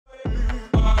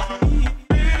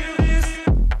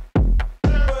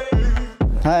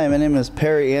Hi, my name is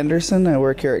Perry Anderson. I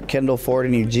work here at Kendall Ford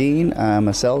in Eugene. I'm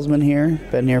a salesman here.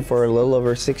 Been here for a little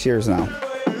over 6 years now.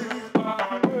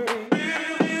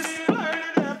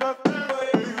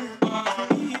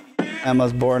 I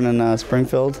was born in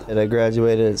Springfield, and I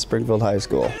graduated at Springfield High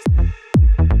School.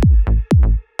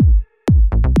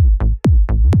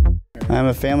 I'm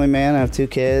a family man. I have 2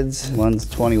 kids. One's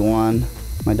 21,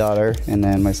 my daughter, and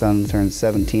then my son turns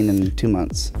 17 in 2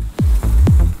 months.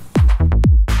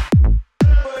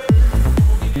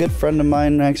 A good friend of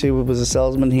mine actually was a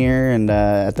salesman here, and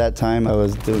at that time I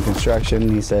was doing construction.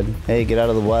 He said, hey, get out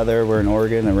of the weather. We're in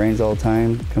Oregon. It rains all the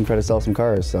time. Come try to sell some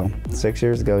cars. So 6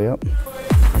 years ago, yep.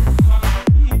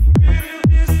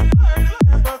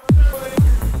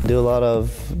 Do a lot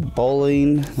of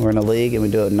bowling. We're in a league and we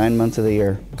do it 9 months of the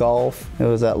year. Golf. It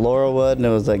was at Laurelwood and it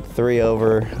was like 3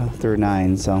 over through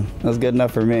 9, so that was good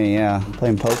enough for me, yeah.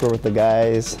 Playing poker with the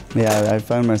guys. Yeah, I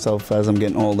find myself as I'm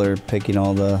getting older picking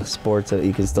all the sports that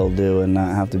you can still do and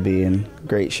not have to be in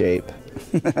great shape,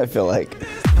 I feel like.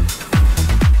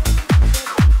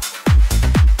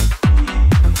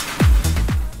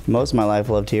 Most of my life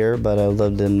I lived here, but I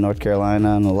lived in North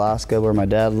Carolina and Alaska where my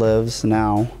dad lives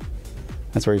now.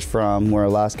 That's where he's from. We're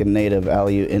Alaskan Native,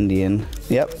 Aleut Indian.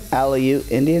 Yep,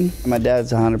 Aleut Indian. My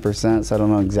dad's 100%, so I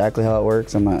don't know exactly how it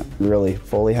works. I'm not really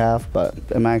fully half, but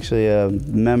I'm actually a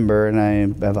member and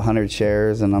I have 100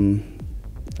 shares and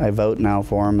I vote now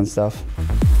for him and stuff.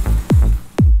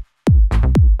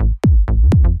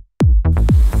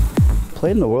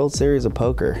 Played in the World Series of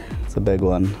Poker. It's a big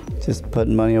one. Just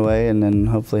putting money away and then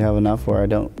hopefully have enough where I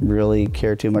don't really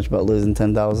care too much about losing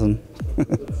 $10,000.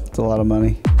 It's a lot of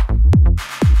money.